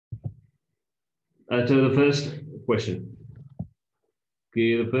So the first question.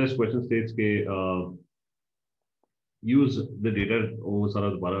 Okay, the first question states कि use the data वो सारा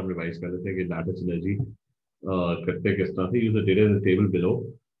दोबारा हम रिवाइज कर लेते हैं कि lattice energy करते किस तरह से use the data in the table below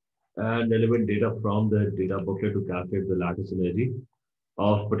and relevant data from the data booklet to calculate the lattice energy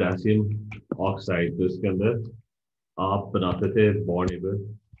of potassium oxide. तो इसके अंदर आप बनाते थे bond-able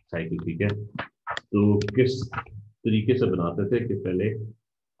cycle, ठीक है? तो किस तरीके से बनाते थे कि पहले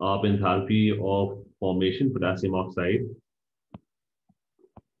आप enthalpy of formation potassium oxide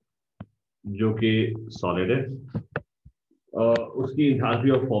जो कि सॉलिड है उसकी enthalpy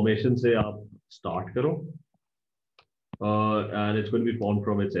of formation से आप start करो and it's going to be formed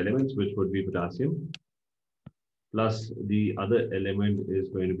from its elements which would be potassium plus the other element is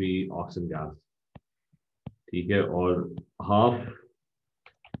going to be oxygen gas, ठीक है? और half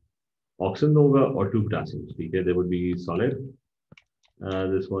oxygen होगा और 2 potassium, ठीक है? There would be solid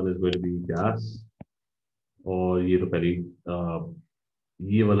and this one is going to be gas और ये तो पहली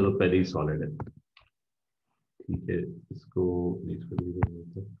ये वाला तो पहले ही सॉलिड है, ठीक है? इसको नीचे कर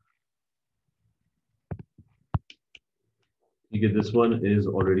दीजिए, ठीक है? This one is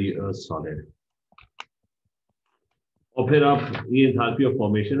already a solid और फिर आप ये एंथैल्पी ऑफ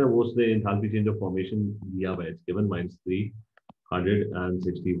फॉर्मेशन है वो उसने एंथैल्पी चेंज ऑफ फॉर्मेशन दिया हुआ है, it's given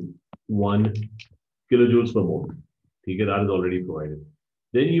 -361 kilojoules per mole, ठीक है? That is already provided.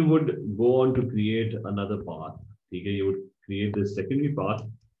 Then you would go on to create another path, ठीक है? You would create this secondary path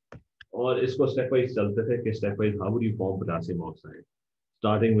और इसको स्टेप वाइज चलते थे कि step wise how would you form potassium oxide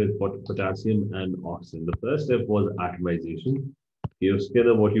starting with potassium and oxygen. The first step was atomization. उसके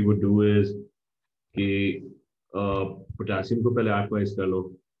अंदर what you would do is कि potassium को पहले atomize कर लो.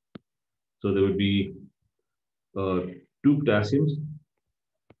 So there would be 2 potassiums,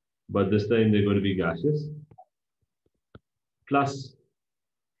 but this time they're going to be gaseous, plus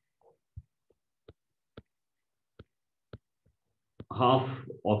half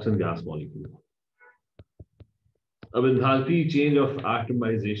oxygen gas molecule. अब enthalpy change of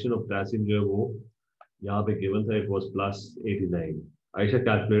atomization of potassium जो है वो यहाँ पे given था, it was +89. आयशा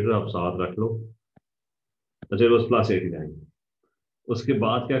कैलकुलेटर आप साथ रख लो. अच्छा, it was +89. उसके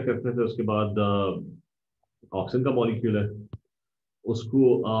बाद क्या करते थे? उसके बाद ऑक्सीजन का मॉलिक्यूल है उसको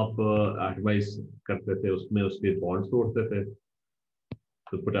आप एटमाइज करते थे, उसमें उसके बॉन्ड्स तोड़ते थे.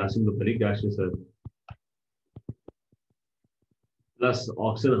 तो पोटेशियम तो पहले गैसियस है प्लस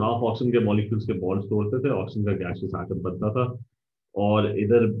ऑक्सीजन, हाफ ऑक्सीजन के मॉलिक्यूल्स के बॉन्ड्स तोड़ते थे, ऑक्सीजन का गैसियस एटम बनता था और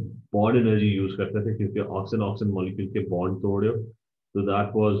इधर बॉन्ड एनर्जी यूज करते थे क्योंकि ऑक्सीजन ऑक्सीजन मॉलिक्यूल के बॉन्ड तोड़े हो. तो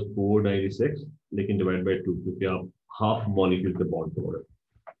दैट वाज 496 लेकिन डिवाइड बाय 2 क्योंकि आप हाफ मॉलिक्यूल के बॉन्ड तोड़े.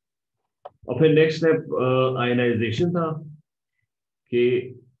 और फिर नेक्स्ट स्टेप आयनाइजेशन था कि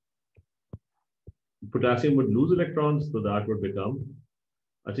पोटेशियम वुड लूज इलेक्ट्रॉन्स, तो दैट वुड बिकम,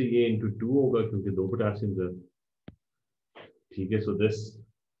 अच्छा ये इनटू 2 होगा क्योंकि 2 पोटेशियम्स है, ठीक है? So this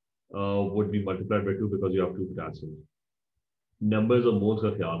would be multiplied by 2 because you have 2 potassium. Numbers of moles का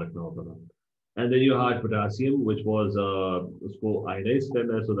ख्याल रखना होता था. And then you had potassium which was उसको ionize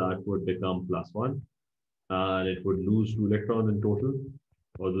करना है, so that would become +1 and it would lose 2 electrons in total.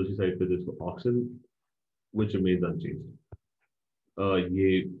 और दूसरी साइड पे this oxygen which remains unchanged. ये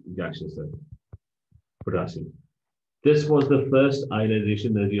gaseous है potassium. This was the first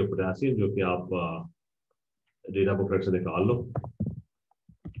ionization energy of potassium जो कि आप डेटा बुकलेट से निकाल लो.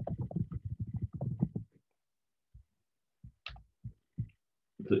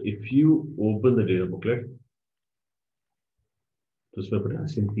 So if you open the data booklet, तो उसमें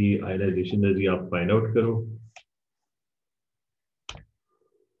पोटेशियम की आयनाइजेशन एनर्जी आप फाइंड आउट करो.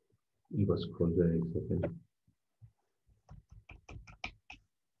 ये बस खोल जाए एक सेकंड.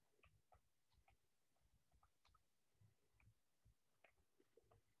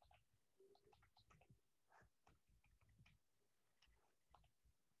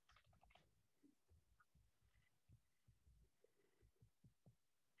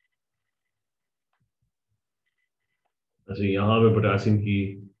 अच्छा, यहाँ पे पोटेशियम की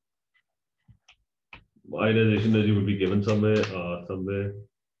ionization energy would be given somewhere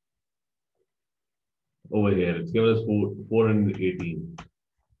over here. It's given as 418.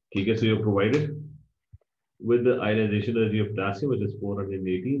 ठीक है? So you're provided with the ionization energy of potassium which is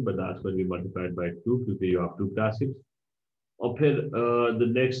 418, but that's going to be multiplied by 2 because you have 2 potassiums. और फिर the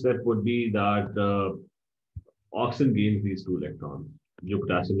next step would be that oxygen gains these 2 electrons जो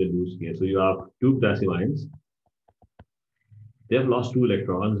potassium ने lose किए. So you have 2 potassium ions. They have lost 2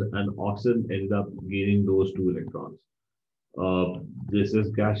 electrons and oxygen ended up gaining those 2 electrons. This is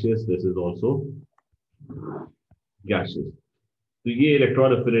gaseous, this is also gaseous. तो ये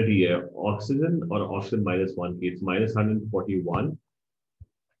electron affinity है oxygen और oxygen -1 की, it's -141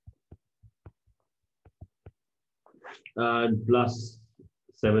 and plus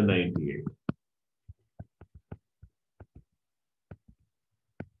 798.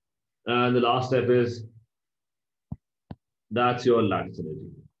 And the last step is that's your lattice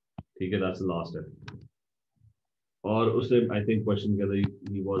energy. Okay, that's the last step. Or usne, I think question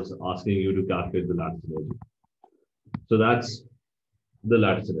he was asking you to calculate the lattice energy. So that's the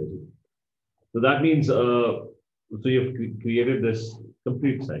lattice energy. So that means so you've created this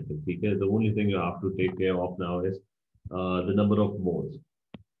complete cycle. Okay? The only thing you have to take care of now is the number of moles.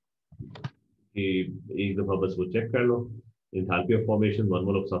 एक दफा बस वो check कर लो. Enthalpy of formation, 1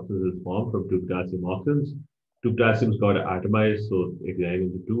 mole of substance is formed from 2 potassium oxygens. 2 potassiums got atomized, so it divided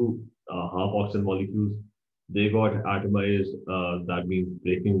into 2 half oxygen molecules. They got atomized, that means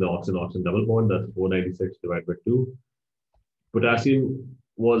breaking the oxygen-oxygen double bond, that's 496 divided by 2. Potassium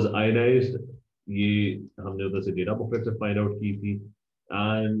was ionized, ये हमने उधर से data booklet से find out की थी.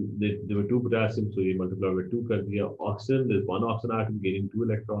 And there were 2 potassium, so you multiply by 2 कर दिया. Oxygen, there's 1 oxygen atom gaining 2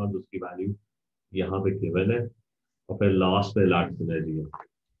 electrons, उसकी value यहाँ पे given है. और फिर लास्ट पे लैटिस एनर्जी है.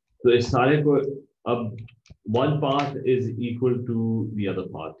 तो इस सारे को अब one path is equal to the other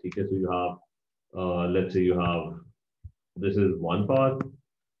path. ठीक है, so you have let's say you have this is one path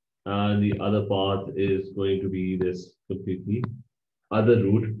and the other path is going to be this completely other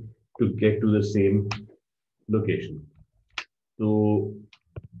route to get to the same location. तो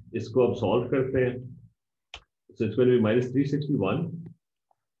इसको अब solve करते हैं. So it's going to be minus 361.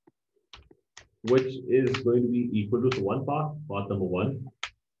 Which is going to be equal to one path number 1,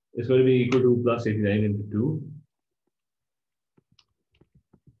 is going to be equal to plus 89 into 2.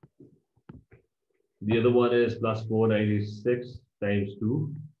 The other one is plus 496 times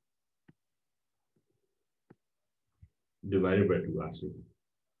 2 divided by 2 actually.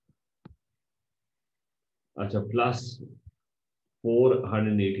 Acha, plus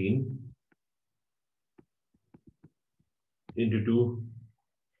 418 into 2.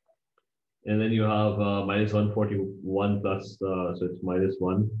 And then you have minus 141 plus, so it's minus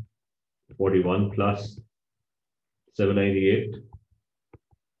 141 plus 798.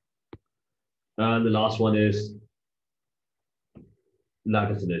 And the last one is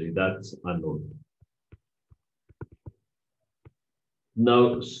lattice energy, that's unknown.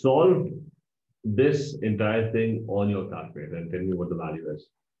 Now solve this entire thing on your calculator and tell me what the value is.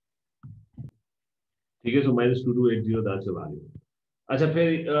 Okay, so minus 2280, that's the value.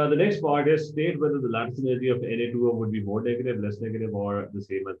 The next part is state whether the lattice energy of Na2O would be more negative, less negative, or the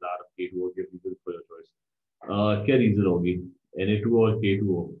same as that of K2O. Give reasons for your choice. क्या reason होगी? Na2O और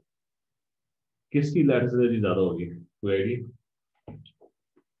K2O किसकी lattice energy ज़्यादा होगी? कोई idea?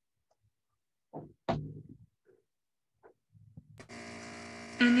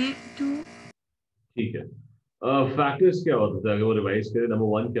 Na2. ठीक है. Factors क्या होता है? अगर वो revise करें, number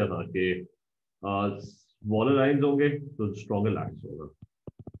 1 क्या था कि smaller ions होंगे तो stronger lattice होगा.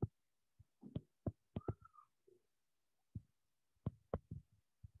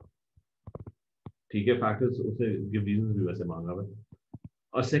 ठीक है, factors उसे give reasons भी वैसे मांगा हुआ.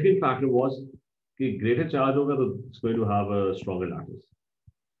 और second factor was कि greater charge होगा तो it's going to have a stronger lattice.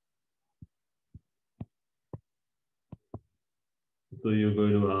 So you're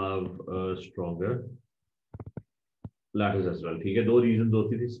going to have a stronger lattice as well. ठीक है, 2 reasons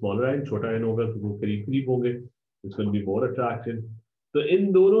होती थी. Smaller ion, छोटा ion होगा तो वो करीब होंगे. It's going to be more attraction. तो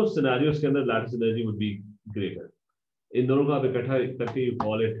इन दोनों scenarios के अंदर lattice energy would be greater. इन दोनों का आप इकट्ठा करके you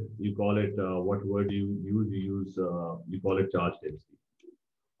call it what word you use you call it charge density.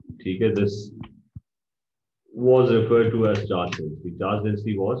 ठीक है, this was referred to as charge density. Charge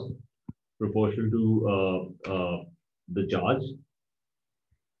density was proportional to the charge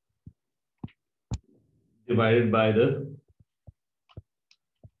divided by the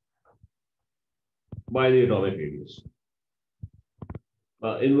atomic radius.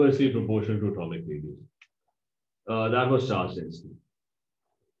 Inversely proportional to atomic radius. That was charge density.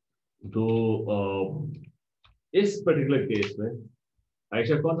 तो इस particular case में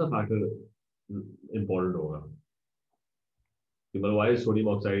आयशा कौन सा factor important होगा? Why is sodium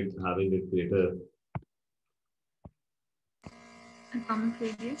oxide having a greater atomic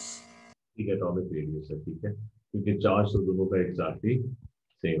radius? ठीक है, atomic radius है, ठीक है, क्योंकि charge तो दोनों का exactly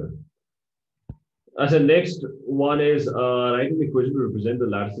same है. As a next one is writing the equation to represent the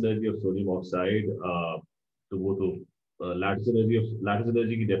lattice energy of sodium oxide. तो वो तो lattice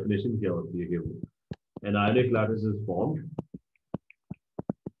energy की definition क्या होती है कि वो an ionic lattice is formed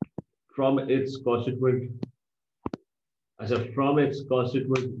from its constituent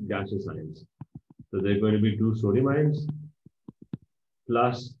gaseous ions. So there are going to be 2 sodium ions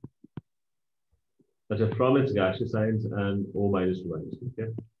plus from its gaseous ions and O minus 2 ions.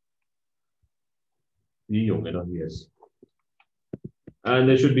 Okay. ये होंगे ना, yes. And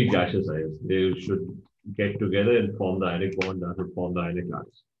there should be gaseous ions. They should get together and form the ionic bond that would form the ionic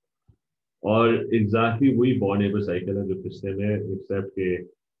lattice. और exactly वही bond able cycle है जो पिछले में, except के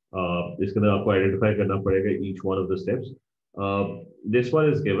इसके अंदर आपको identify करना पड़ेगा each one of the steps. This one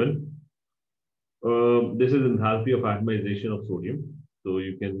is given. This is enthalpy of atomization of sodium. So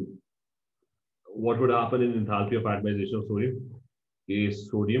you can, what would happen in enthalpy of atomization of sodium is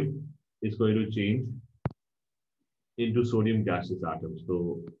sodium is going to change into sodium gaseous atoms.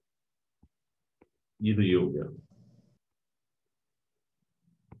 So ये तो ये हो गया.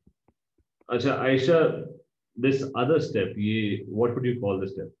 अच्छा Ayesha, this other step, ये what would you call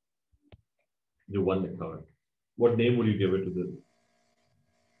this step? जो one लिखा हुआ है. What name would you give it to this?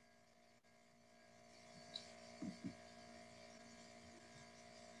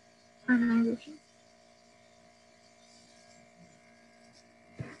 Ionization.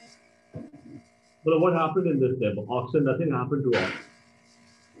 Well, what happened in this step? Oxygen, nothing happened to oxygen.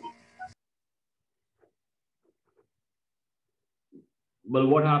 Well,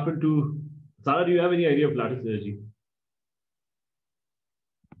 what happened to Sarah? Do you have any idea of lattice energy?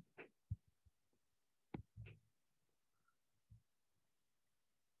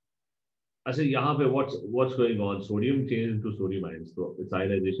 I say, यहाँ पे what's going on? Sodium changes into sodium ions. So it's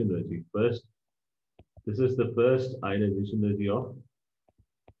ionization energy. First, this is the first ionization energy of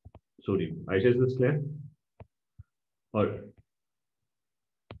sodium. Aisha, is this clear? Or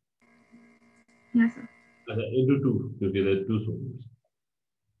Yes, sir. into two, because there are two sodiums.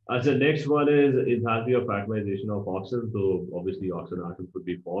 As the next one is enthalpy of atomization of oxygen. So obviously oxygen atoms would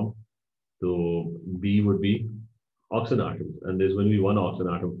be formed. So B would be oxygen atoms, and there's going to be one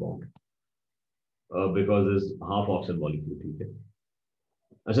oxygen atom formed because there's half oxygen molecule. Okay.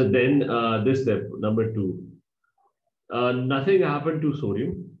 So then this step number 2, nothing happened to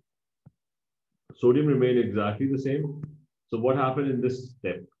sodium. Sodium remained exactly the same. So what happened in this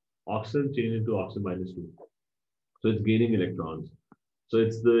step? Oxygen changed into oxygen -2. So it's gaining electrons. So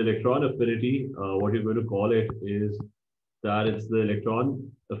it's the electron affinity. What you're going to call it is that it's the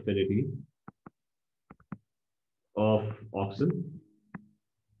electron affinity of oxygen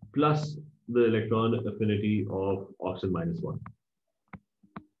plus the electron affinity of oxygen -1.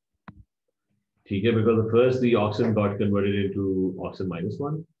 Okay, because the oxygen got converted into oxygen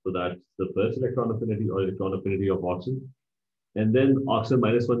 -1. So that's the first electron affinity or electron affinity of oxygen. And then oxygen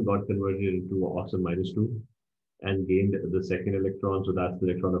 -1 got converted into oxygen -2 and gained the second electron. So that's the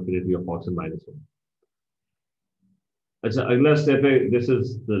electron affinity of oxygen -1. अच्छा, अगला step है, this is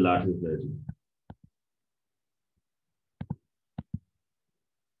the lattice energy.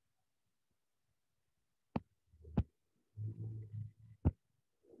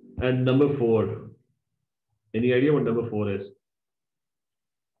 And number 4, any idea what number 4 is?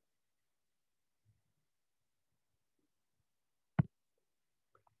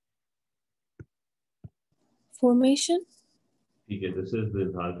 Formation. Okay, this is the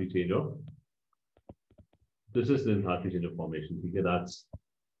enthalpy change of. This is the enthalpy change of formation. Okay,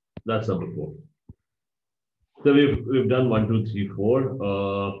 that's number 4. So we've done 1, 2, 3, 4,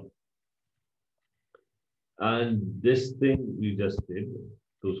 and this thing we just did.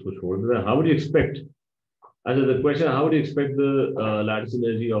 How would you expect? As the question, how would you expect the lattice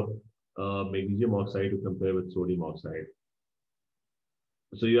energy of magnesium oxide to compare with sodium oxide?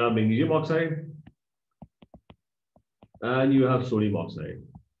 So you have magnesium oxide and you have sodium oxide.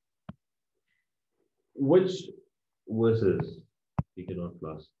 Which versus you cannot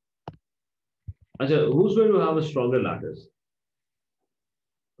plus? Achha, who's going to have a stronger lattice?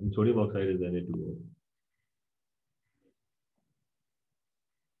 And sodium oxide is Na2O.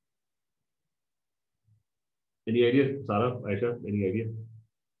 Any idea, Sarah, Aisha? Any idea?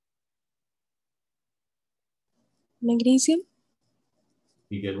 Magnesium.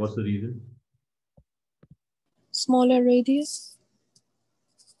 Again, what's the reason? Smaller radius.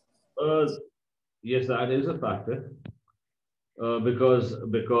 Yes, that is a factor. Because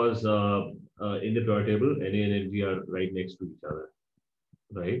in the periodic table, Na and Mg are right next to each other,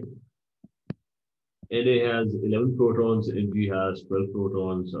 right? Na has 11 protons, Mg has 12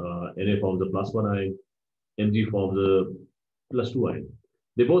 protons. Na forms a +1 ion, Mg forms a +2 ion.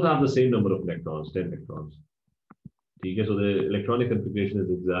 They both have the same number of electrons, 10 electrons. Okay, so the electronic configuration is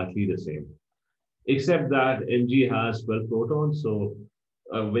exactly the same, except that Mg has 12 protons. So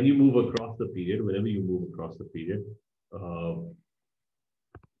when you move across the period, whenever you move across the period,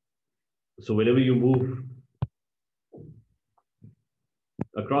 so whenever you move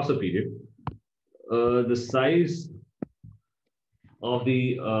across a period, the size of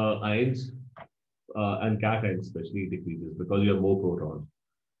the ions and cations especially decreases because you have more protons.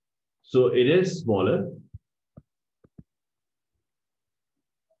 So it is smaller.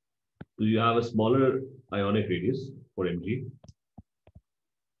 So you have a smaller ionic radius for Mg.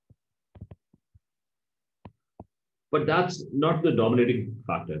 But that's not the dominating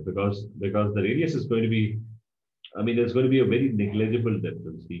factor because the radius is going to be, I mean, there's going to be a very negligible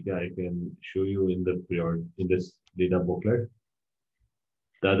difference. I can show you in this data booklet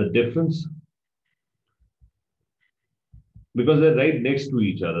that the difference, because they're right next to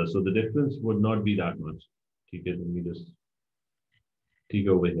each other, so the difference would not be that much. Let me just take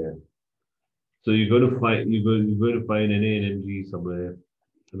over here. So you're going to find Na and Mg somewhere.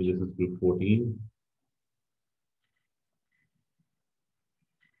 Let me just group 14.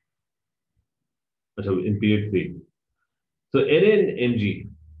 So in period 3. So Na and Mg,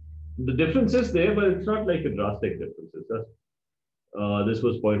 the difference is there, but it's not like a drastic difference. It's just this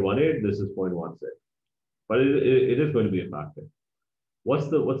was 0.18, this is 0.16. But it is going to be a factor. What's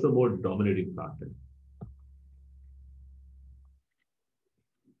the more dominating factor?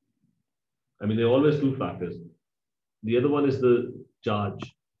 I mean, there are always two factors. The other one is the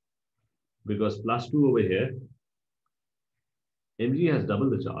charge, because +2 over here, Mg has double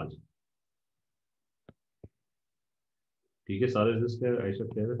the charge. Okay, Sarah, is this clear? Aisha,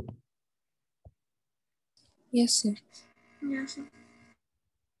 clear? Yes, sir. Yes, sir.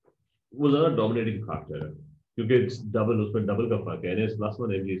 वो ज़्यादा dominating factor है, क्योंकि it's double, उसमें double का फर्क है. Na is +1,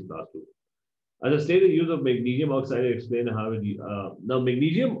 Mg is +2. As I stated, the use of magnesium oxide, I explain how it. Now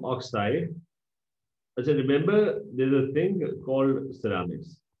magnesium oxide. So remember, there's a thing called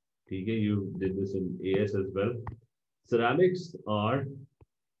ceramics. Okay, you did this in AS as well. Ceramics are,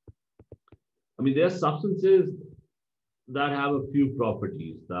 I mean, there are substances that have a few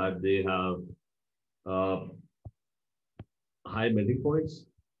properties, that they have high melting points.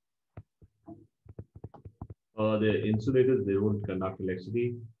 They're insulators, they don't conduct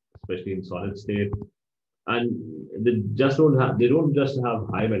electricity, especially in solid state. And they don't just have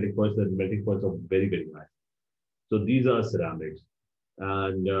high melting points, the melting points are very, very high. So these are ceramics.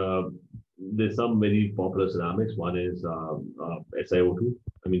 And there's some very popular ceramics. One is SiO2.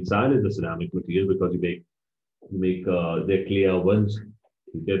 I mean, sand is a ceramic material because you make their clay ovens.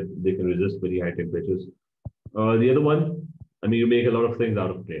 They can resist very high temperatures. The other one, I mean, you make a lot of things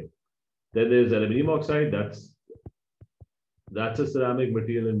out of clay. Then there's aluminum oxide. That's a ceramic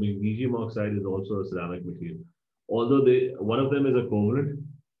material, and magnesium oxide is also a ceramic material. Although one of them is a covalent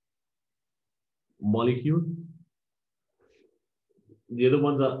molecule. The other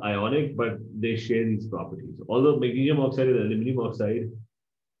ones are ionic, but they share these properties. Although magnesium oxide and aluminum oxide,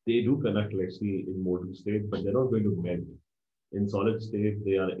 they do conduct electricity in molten state, but they're not going to melt. In solid state,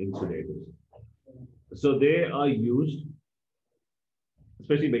 they are insulators. So they are used,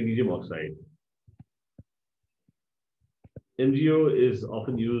 especially magnesium oxide. MgO is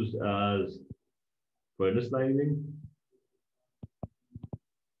often used as furnace lining.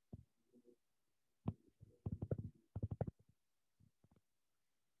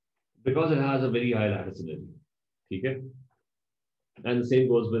 Because it has a very high lattice energy. Okay? And the same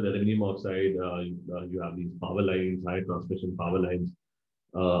goes with aluminum oxide. You have these power lines, high transmission power lines.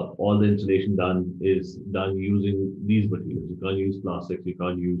 All the insulation is done using these materials. You can't use plastics. You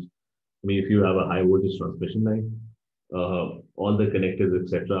can't use. I mean, if you have a high voltage transmission line, all the connectors,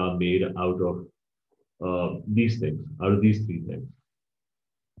 etc., are made out of these things, out of these three things.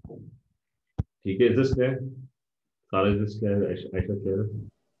 Okay, is this clear? Sarah, is this clear? Aisha, clear?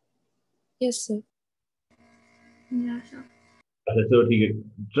 Yes, sir. Yes, sir. So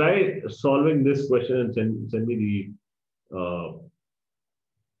try solving this question and send me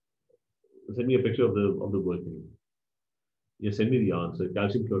a picture of the working. You send me the answer.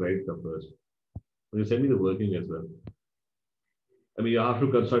 Calcium chloride come first. You send me the working as well. I mean, you have to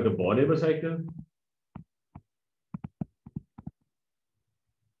construct a bond cycle.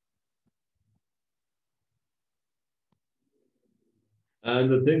 And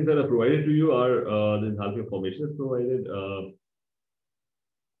the things that are provided to you are the enthalpy of formation is provided.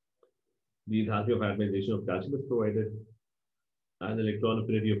 The enthalpy of atomization of calcium is provided, and electron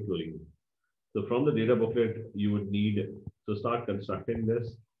affinity of chlorine. So from the data booklet, you would need to start constructing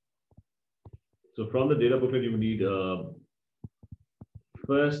this. So from the data booklet, you would need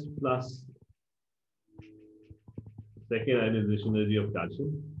first plus second ionization energy of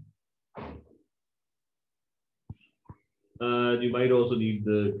calcium. And you might also need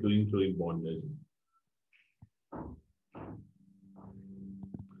the chlorine-chlorine bond energy,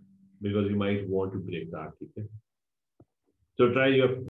 because you might want to break that. Okay? So try your